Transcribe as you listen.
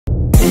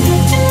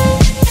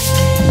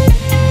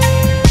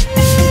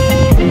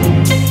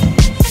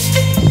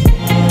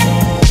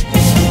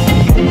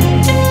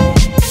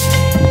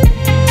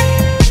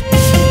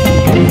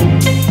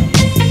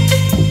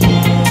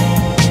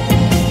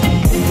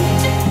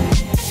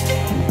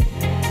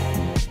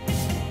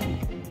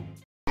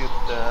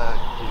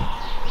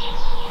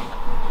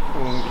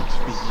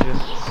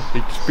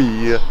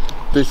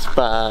das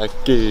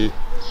Backe.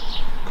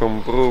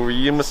 Komm,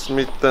 probieren's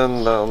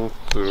miteinander,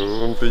 du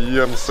und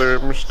ich am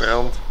selben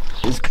Strand.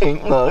 Es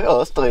klingt nach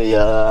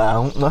Austria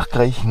und nach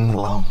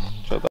Griechenland.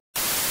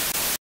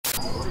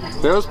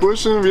 Servus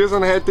Burschen, wir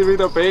sind heute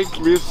wieder back.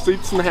 Wir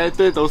sitzen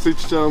heute, da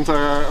sitzt ja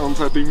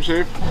unser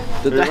Teamchef.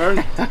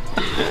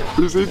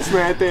 Wir sitzen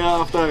heute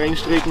auf der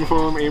Rennstrecke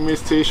vom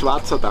MSC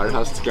Schwarzertal,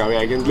 heißt es glaube ich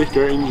eigentlich,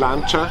 gell, in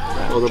LANDSCHACH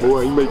oder wo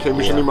auch immer, ich kenne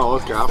mich schon immer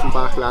aus,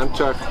 Grafenbach,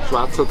 LANDSCHACH,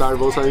 Schwarzertal,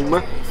 was auch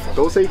immer.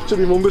 Da seht ihr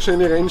die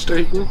wunderschönen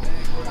Rennstrecken.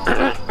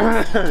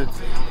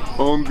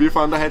 Und wir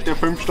fahren da heute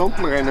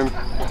 5-Stunden-Rennen.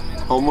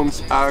 Haben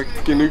uns auch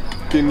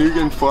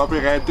genügend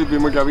vorbereitet, wie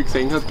man glaube ich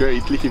gesehen hat, gell,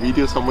 etliche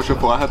Videos haben wir schon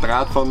vorher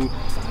draht, von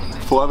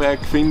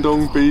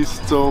Vorwerkfindung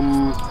bis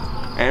zum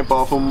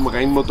Einbau vom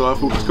Rennmotor,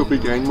 50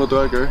 Kubik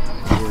Rennmotor, gell?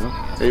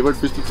 Ja.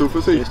 Ewald, bist du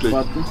zuversichtlich?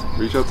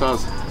 Wie schaut's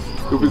aus?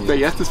 Du bist der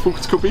erstes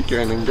 50 Kubik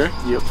Rennen, gell?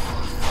 Ja.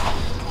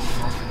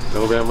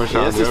 Da werden wir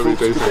schauen, ja, wie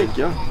das ist.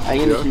 Ja.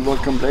 Eigentlich, ja. Ich war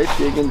komplett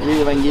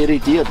irgendwie ein wenig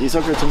irritiert. Ich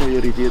sage jetzt einmal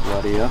irritiert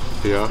war ich, ja.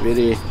 Ja.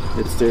 Wie ich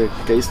jetzt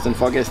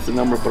vorgestern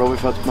einmal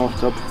Probefahrt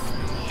gemacht habe.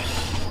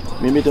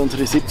 Wir mit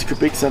unseren 70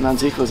 Kubik sind an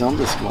sich was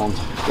anderes gewohnt.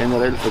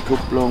 Generell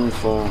Verkupplung,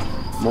 von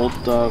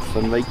Motor,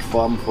 von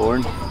Wegfahren,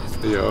 fahren.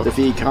 Ja.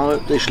 Dafür ich kann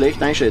das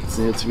schlecht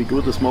einschätzen, jetzt wie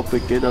gut das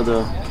Moped geht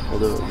oder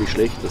wie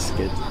schlecht das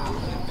geht.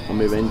 Und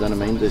wir werden dann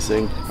am Ende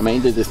sehen, am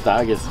Ende des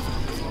Tages.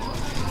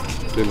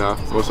 Genau,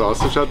 was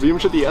ausschaut. Wir haben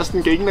schon die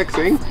ersten Gegner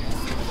gesehen.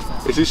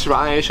 Es ist schwer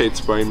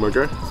einschätzbar immer,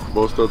 gell?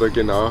 Was da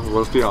genau,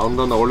 was die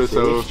anderen alle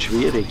so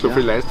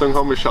viel Leistung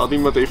haben. Es schaut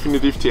immer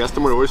definitiv zuerst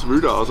einmal alles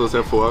wilder aus als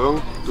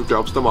Erfahrung. Du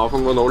glaubst am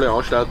Anfang, wenn alle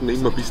anstarten,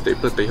 immer bis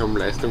deppert, die haben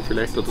Leistung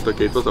vielleicht oder da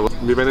geht was. Aber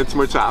wir werden jetzt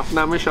mal zur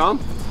Aufnahme schauen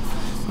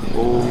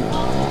und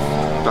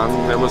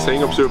dann werden wir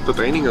sehen, ob es überhaupt ein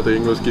Training oder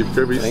irgendwas gibt.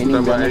 Wir wissen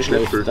dann mal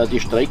einschleppen. Da die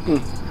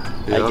Strecken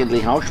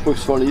eigentlich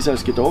anspruchsvoll ist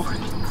als gedacht,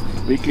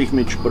 wirklich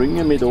mit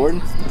Sprüngen, mit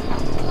allen.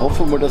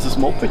 Hoffen wir, dass das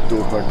Moped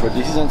durchhält, weil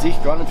das ist an sich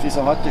gar nicht für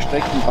so harte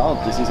Strecken gebaut.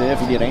 Das ist eher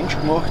für die Range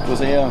gemacht,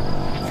 was eher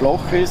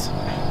flach ist,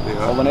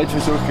 aber nicht für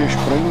solche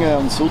Sprünge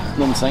und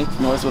Sutten und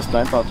Senken, alles was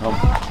wir eingebaut haben.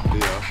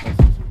 Ja.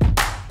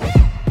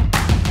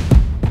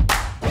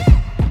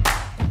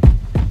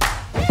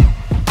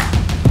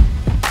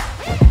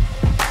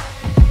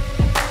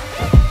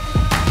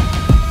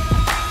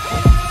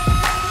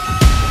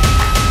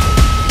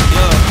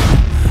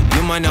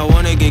 You might not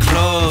wanna get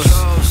close.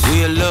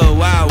 We a little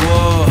wild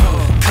war.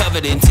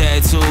 Covered in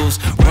tattoos,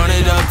 run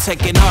it up,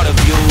 taking all the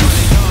views.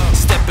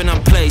 Stepping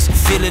on place,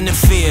 feeling the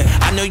fear.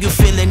 I know you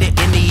feeling it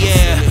in the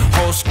air.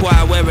 Whole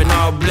squad wearing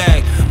all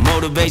black.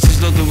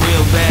 Motivation's looking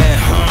real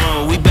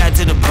bad. We back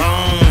to the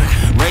bone,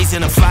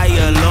 raising a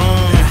fire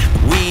alone.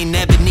 We ain't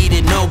never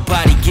needed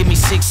nobody. Give me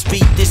 6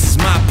 feet, this is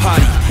my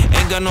party.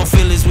 Ain't got no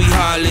feelings, we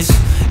heartless.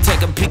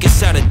 Take a peek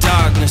inside the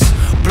darkness.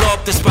 Blow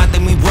up the spot,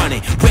 then we run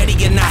it. Ready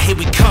or not, here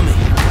we coming.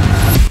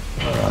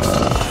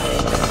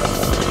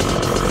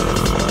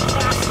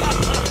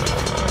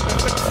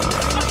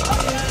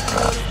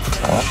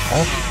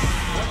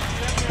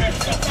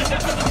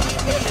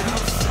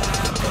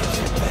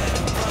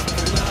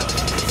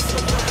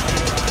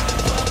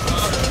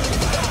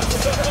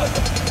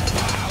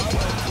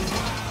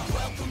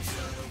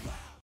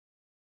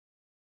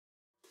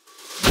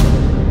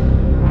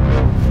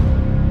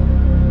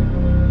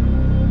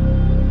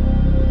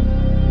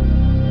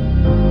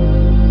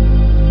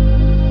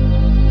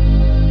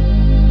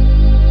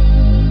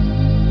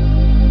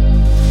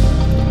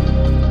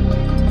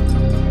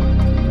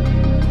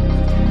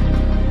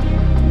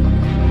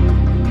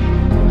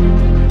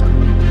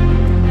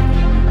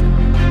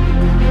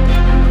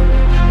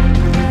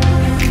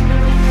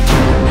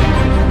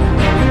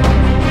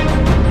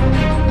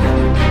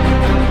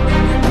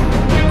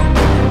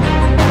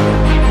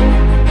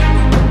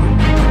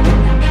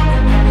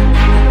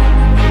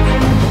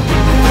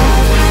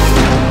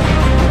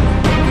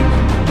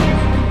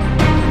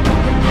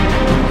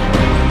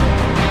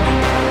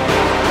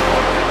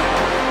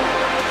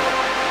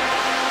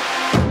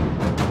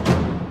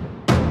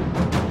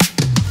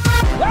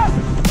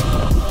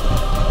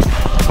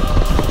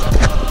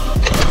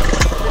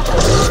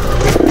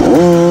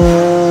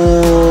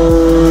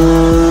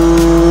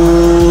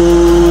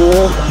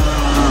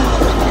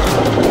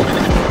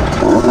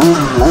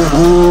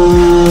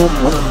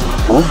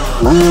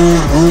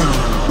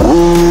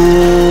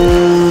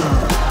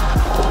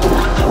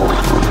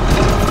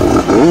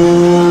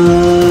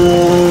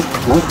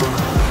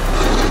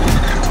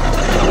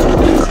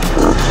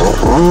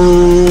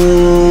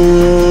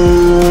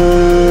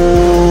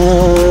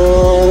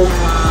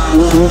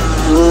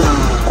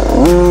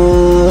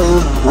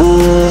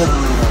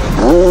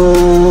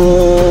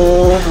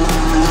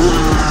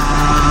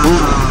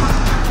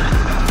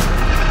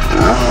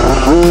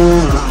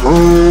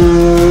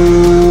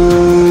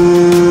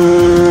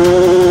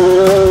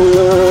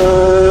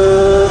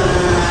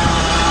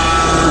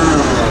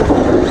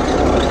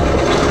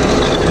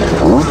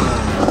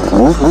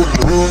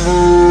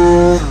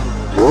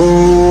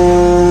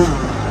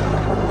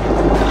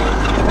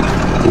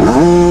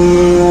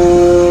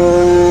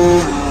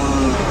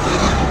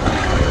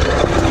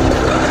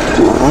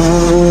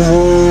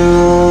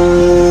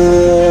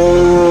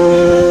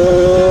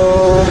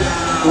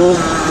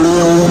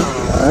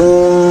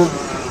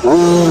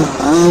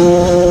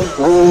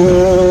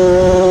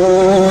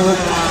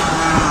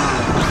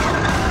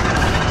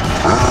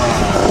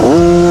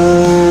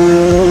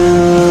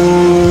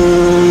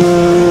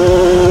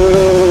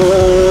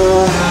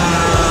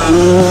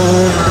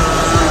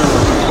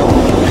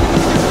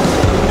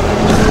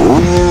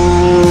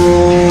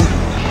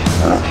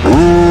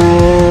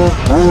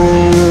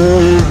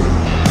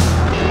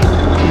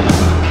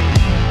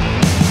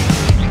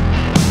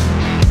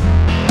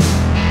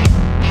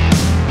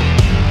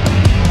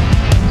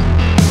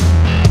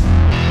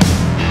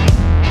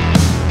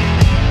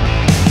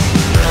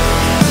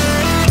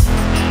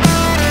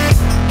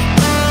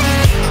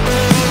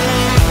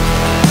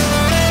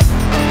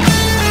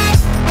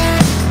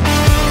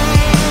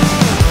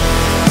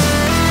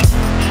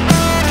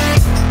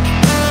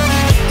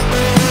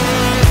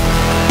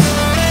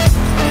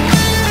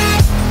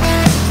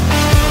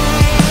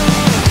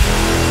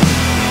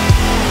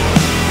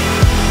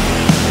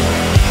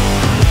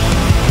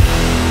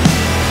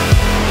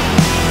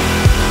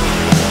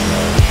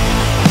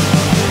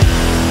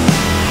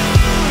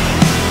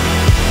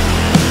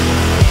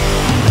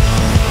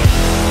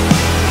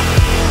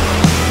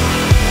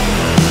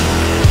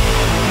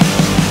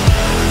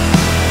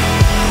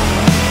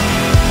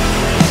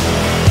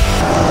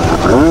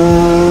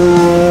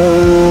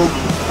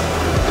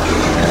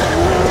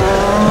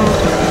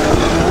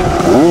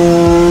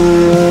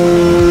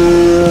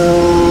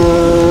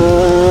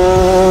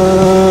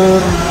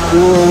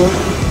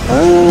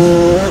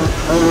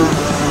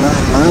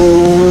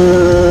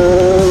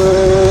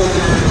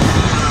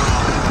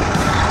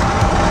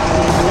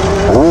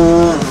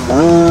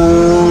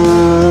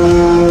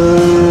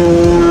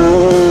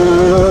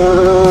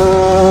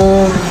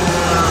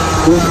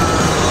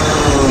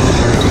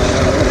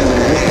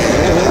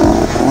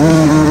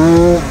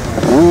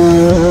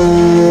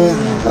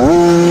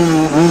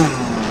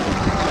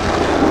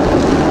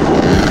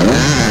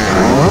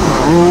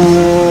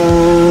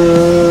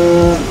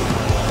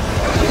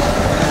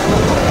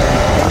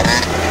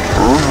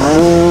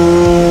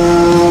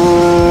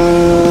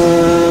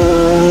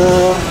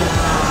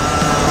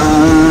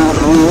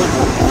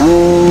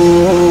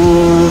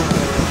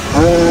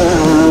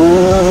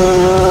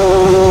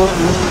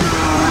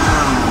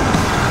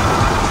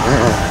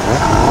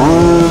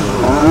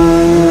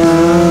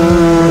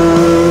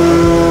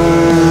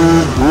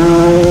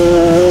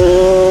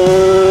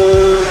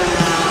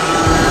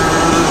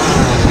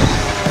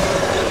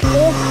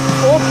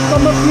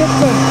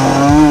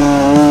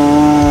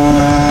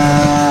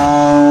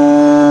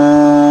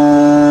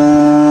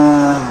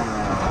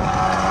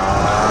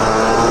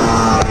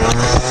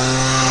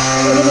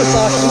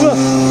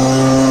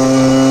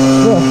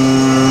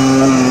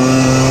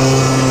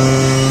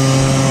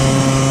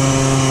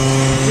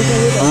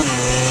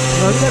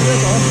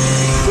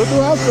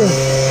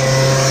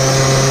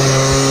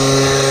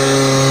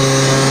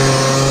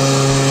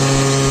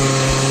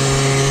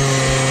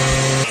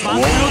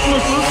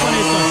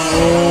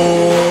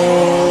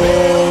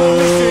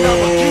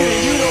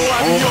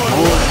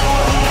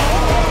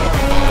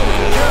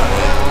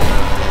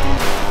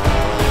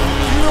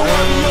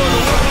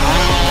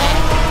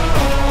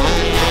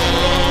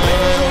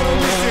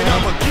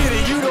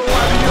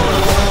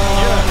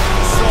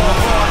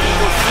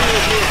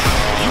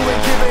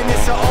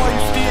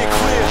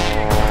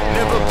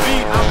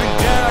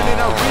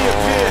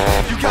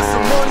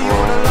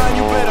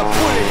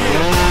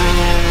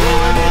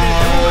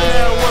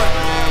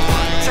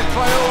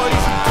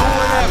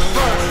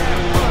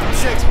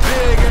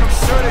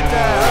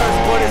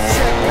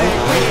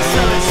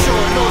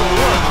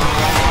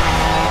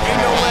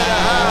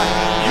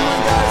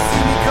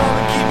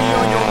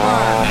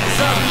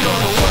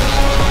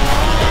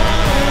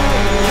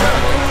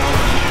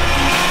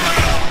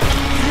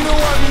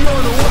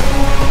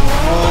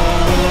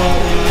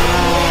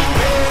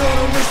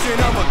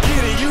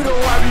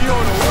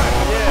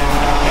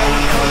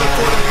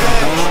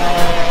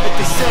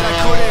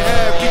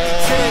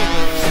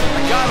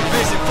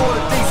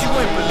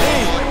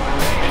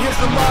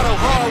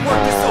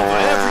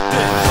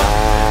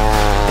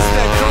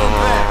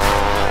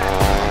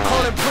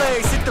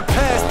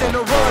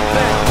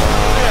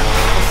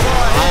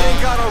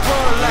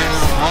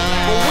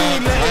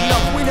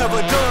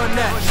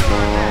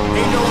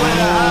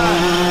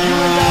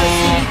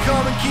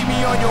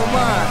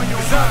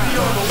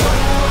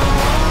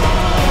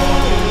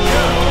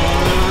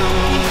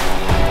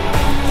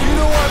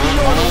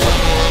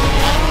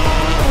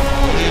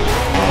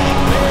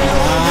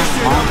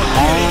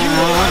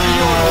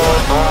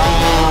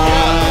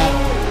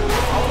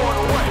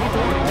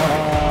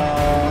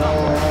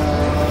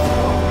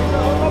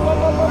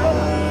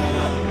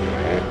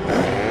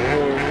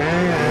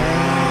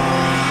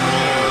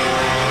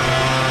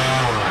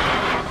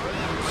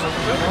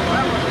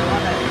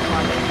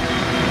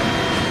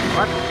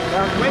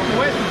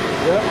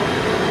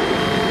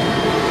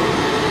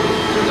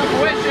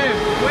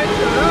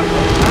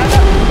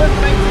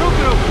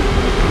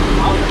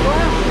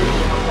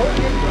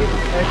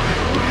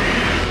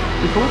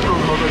 die Kupplung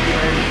hat er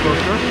geeinigt, gell?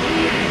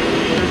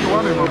 Das ist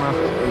gar nicht mehr. Das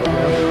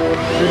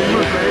wird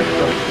immer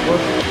schlechter.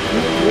 Was?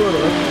 Nicht gut,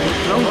 oder?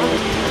 Ja, was?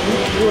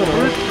 Nicht gut,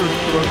 oder?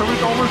 Das habe ich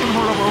damals schon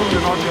mal auf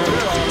genau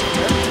gehört.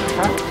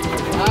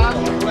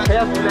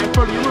 Vielleicht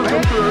verlieren wir so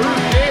viel Öl.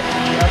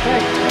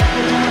 Perfekt.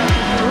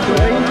 Du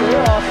bringst Öl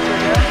aus,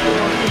 was?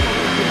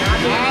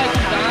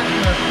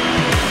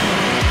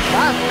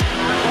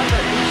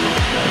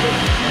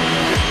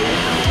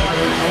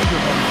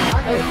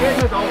 Es geht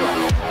nicht auf.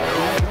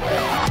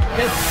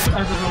 Jetzt,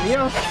 also von mir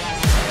aus.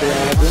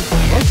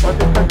 Was? Was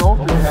ist der Grund,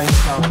 den ich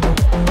reinkam?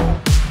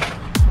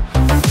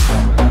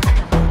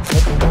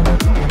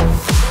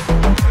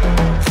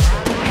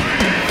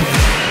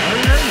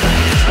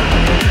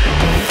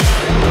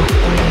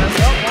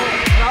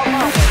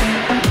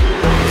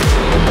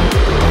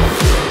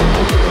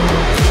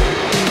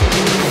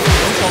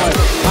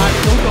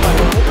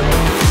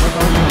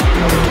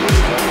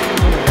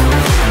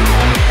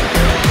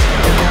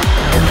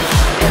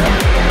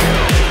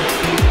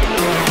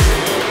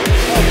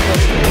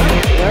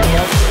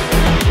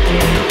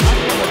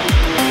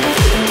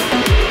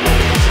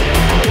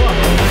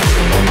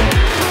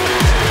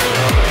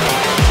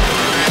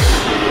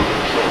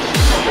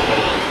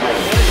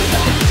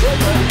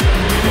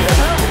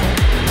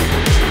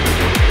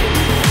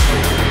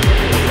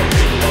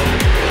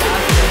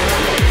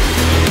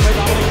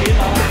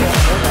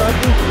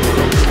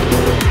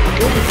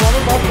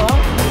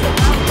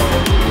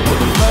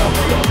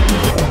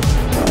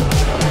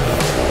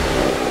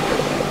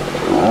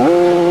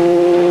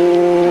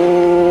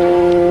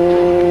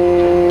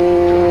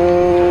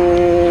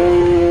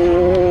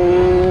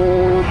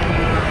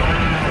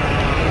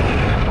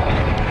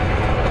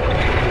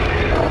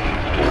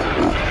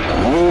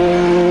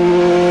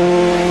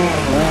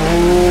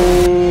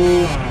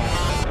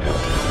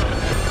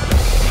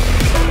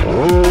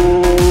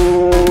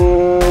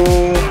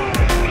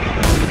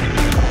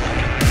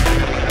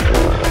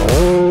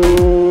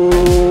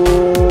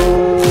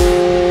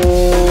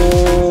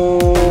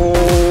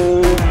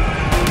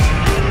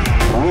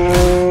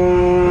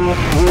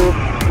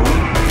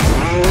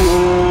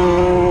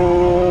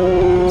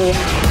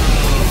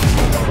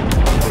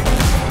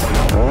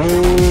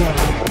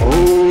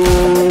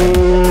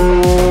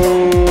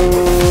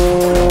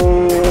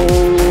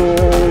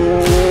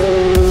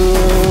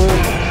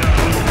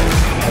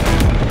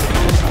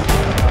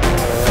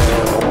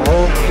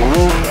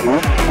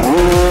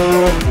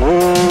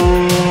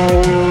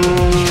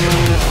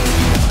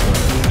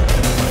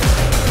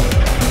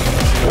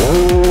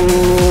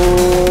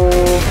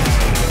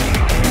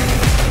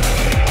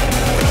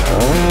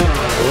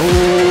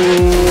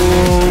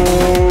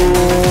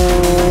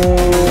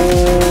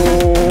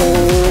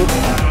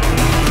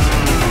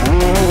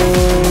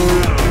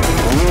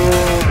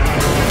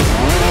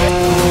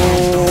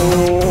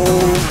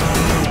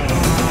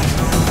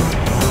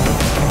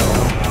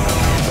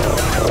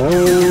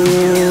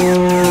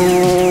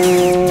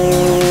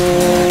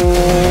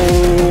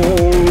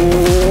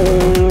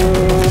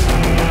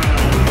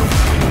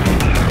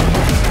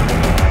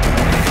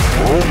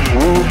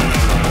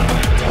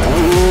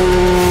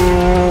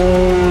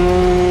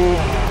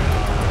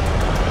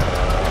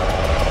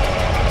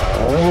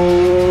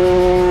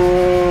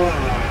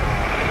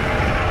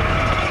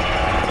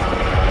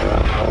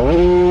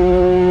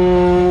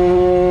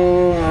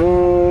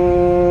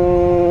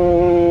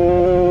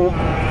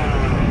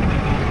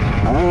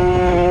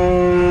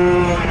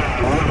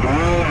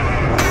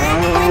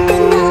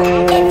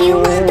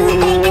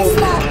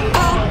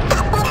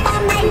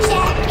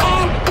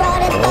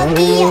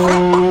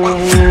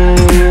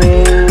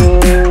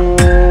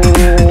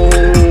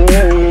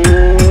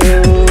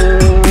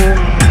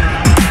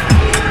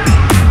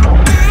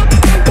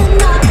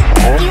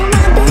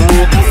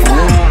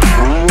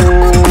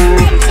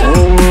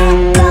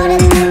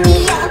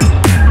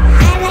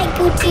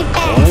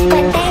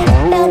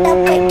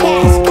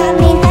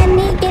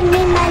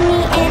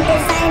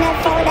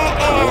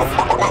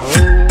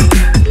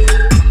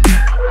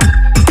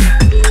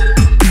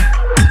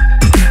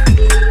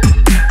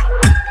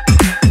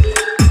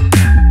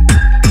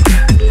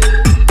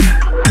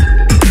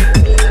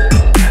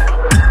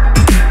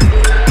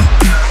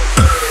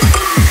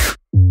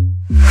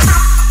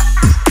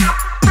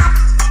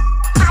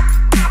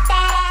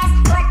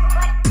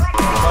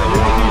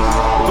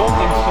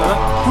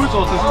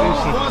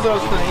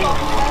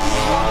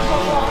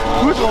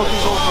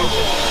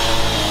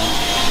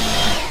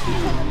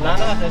 Nein,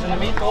 nein, das ist eine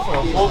Miet oben.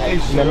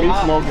 Eine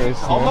Miet mag ich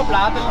essen. Aber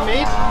bleibt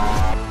Miet.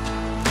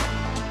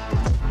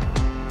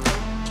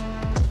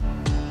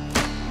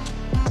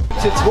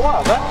 Das sind zwei,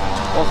 oder?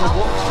 Also,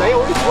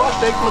 alle zwei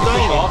steckt man da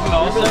rein.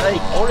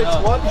 Alle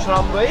zwei, die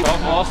schrauben wir weg.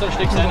 Schrauben wir aus, dann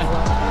steckst du rein.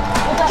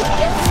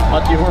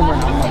 Die holen wir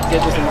noch.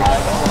 Geht das immer gleich.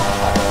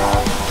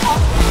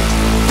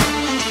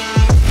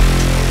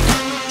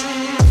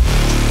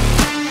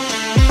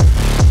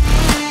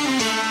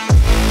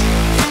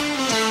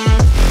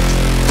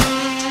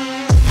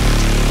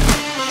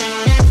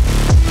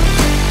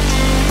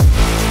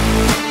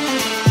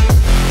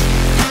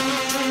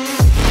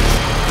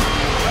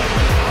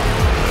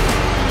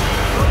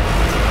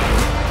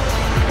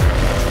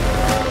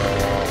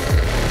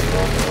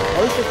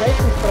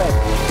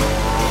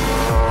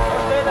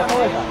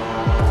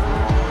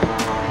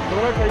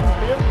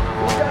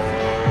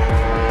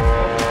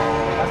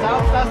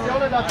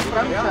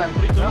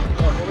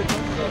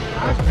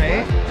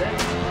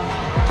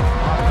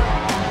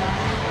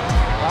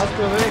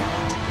 weg.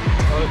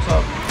 Alles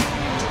ab.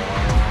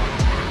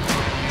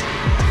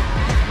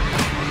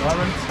 Ja,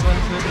 wenn es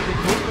wieder die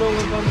Kupplung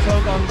und dann so,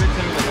 dann wird es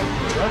wieder weg,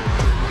 oder?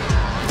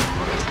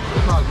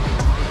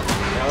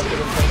 Ja, dann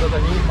kann er da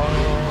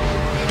hinfahren.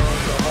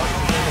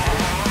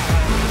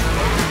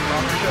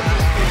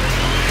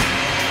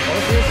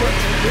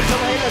 Das ist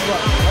aber eh nicht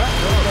was, oder?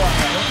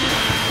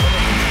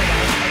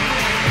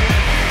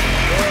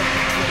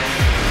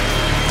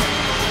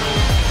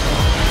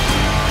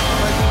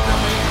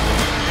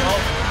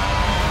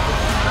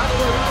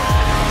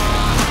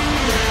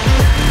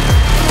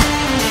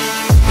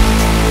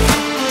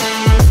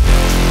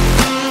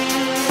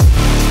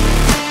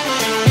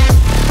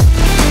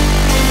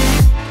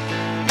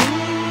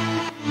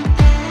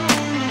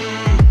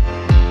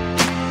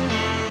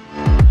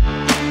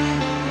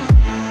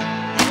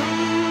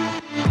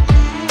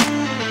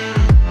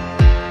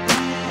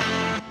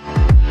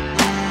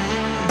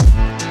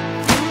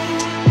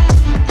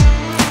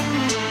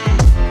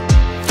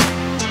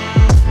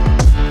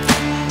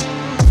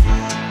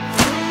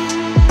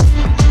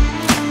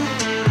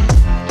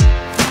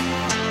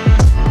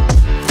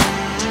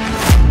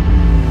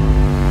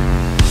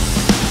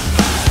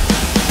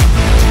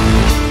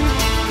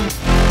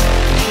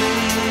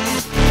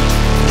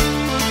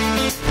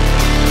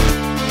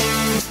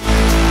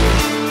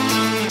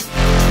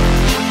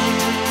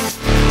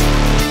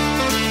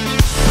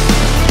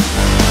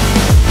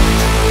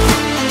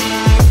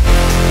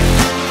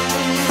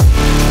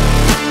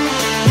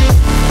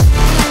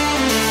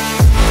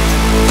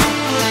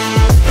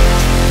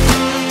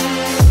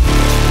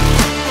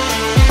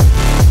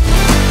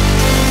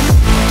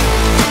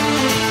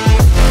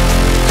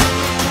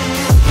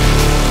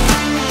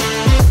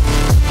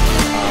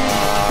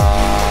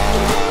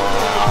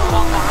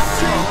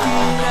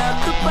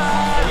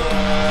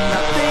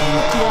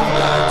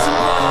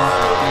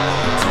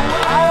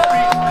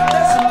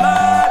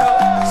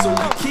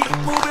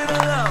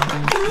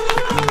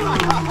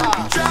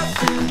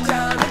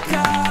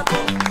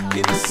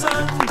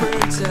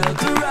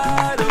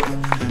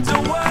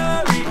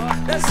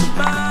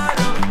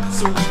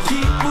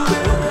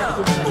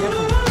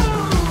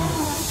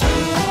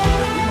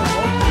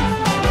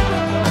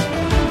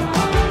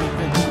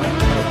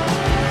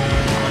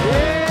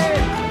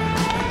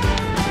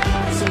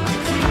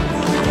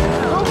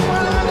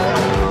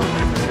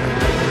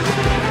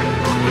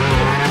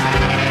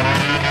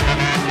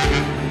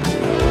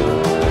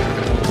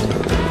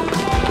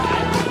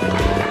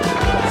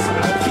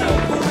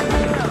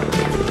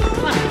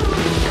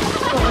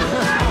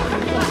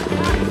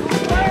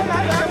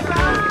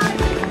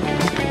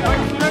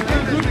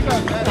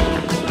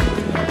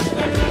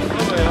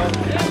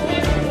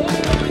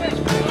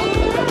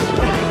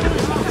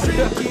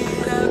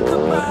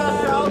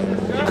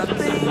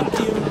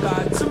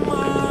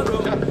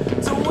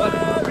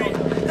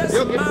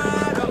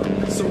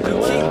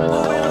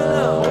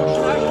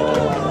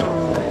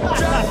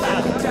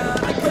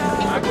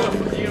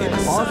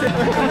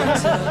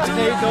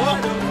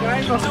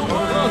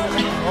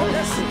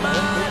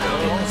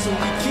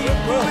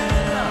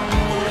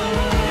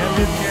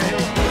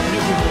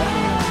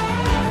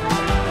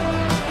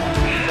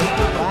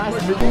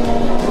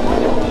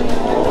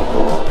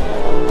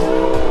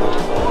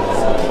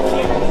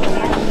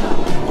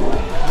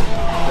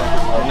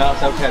 Genau,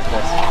 so gehört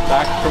das.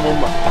 Danke vom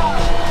Umma.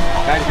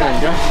 Danke,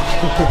 gell?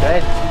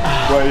 Geil.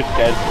 War echt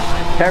geil.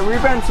 Herr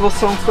Ribens, was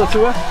sagst du dazu?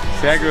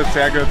 Sehr gut,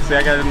 sehr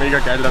geil, mega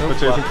geil, dass wir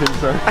Jason King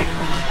sind.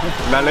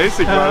 Nein,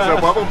 lässig, also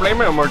ein paar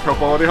Probleme haben wir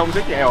gehabt, aber die haben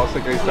sich gleich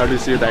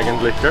auskristallisiert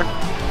eigentlich, gell?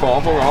 Von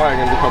Anfang an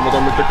eigentlich haben wir da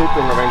mit der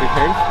Kupplung ein wenig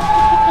gekämpft.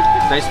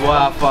 Das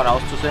war auch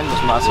vorauszusehen,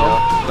 was man sagt.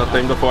 Ja,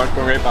 nachdem der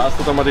Fortgang passt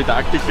hat, haben wir die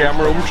Taktik gleich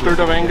einmal umgestellt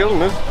ein wenig,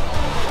 ne?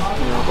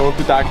 Ja. Und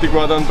die Taktik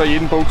war dann bei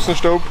jedem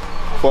Boxenstopp,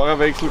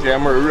 Fahrerwechsel gleich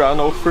mal Öl auch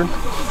nachfüllen.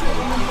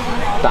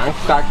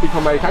 Tanktaktik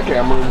haben wir eigentlich auch gleich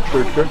einmal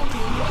umgestellt, gell?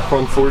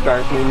 Von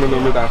Volltanken immer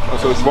nur mit ab.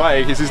 Also es war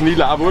eigentlich, es ist nie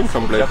leer geworden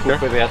komplett. Sehr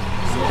gut bewährt.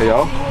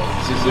 Ja.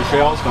 Es ist ja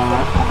schön ausgegangen.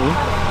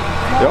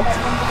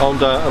 Ja.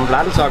 Und einen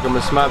Bladelsauger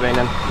müssen wir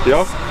erwähnen.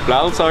 Ja,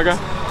 Bladelsauger.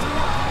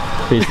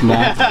 Besten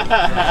Dank.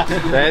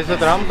 Der ist ein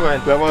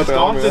Traumfreund. Der war ein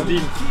Traum, Das ganze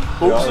Team.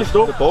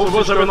 Boxenstopp, Ja,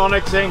 sowas habe ich noch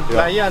nicht gesehen. Ja.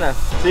 Gleich einer.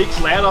 6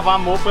 Leute auf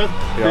einem Moped.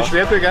 Ja. Bin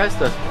schwer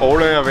begeistert.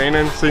 Alle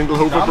erwähnen,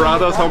 Sindelhuber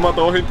Brothers haben wir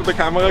da hinter der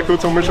Kamera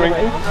kurz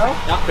umschwenken.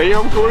 Ja. Die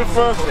haben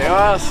geholfen.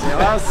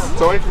 Servus.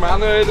 Zeug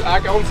Manuel,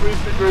 auch ganz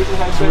wichtig gewesen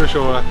heute.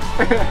 Zuschauer.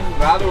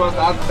 Nein, du warst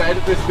auch Teil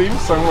des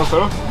Teams, sagen wir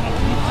so.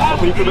 Auch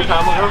hinter der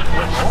Kamera.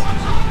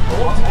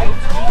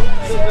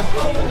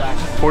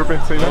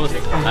 Vollbenziner.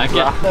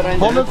 Danke.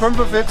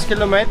 145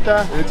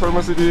 Kilometer. Jetzt holen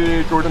wir sie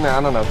die goldene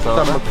Ananas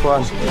aus. Sind wir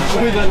gefahren.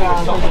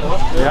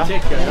 Ja, das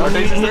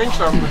ist drin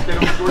gestanden, das geht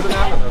um die goldene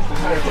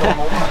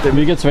Ananas.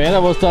 Wie geht's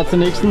weiter? Was dauert die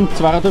nächsten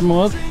 2,5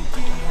 Monate?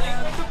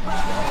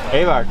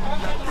 Ewald.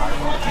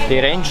 Die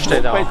Range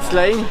steht auch. Jetzt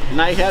Lane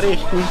neu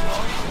herrichten,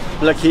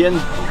 lackieren,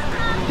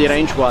 die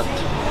Rennsport.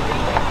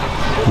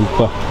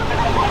 Super.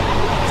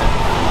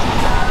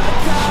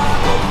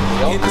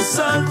 In the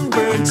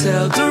sunburned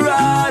El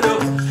Dorado,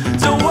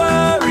 don't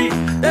worry,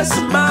 that's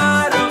a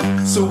motto.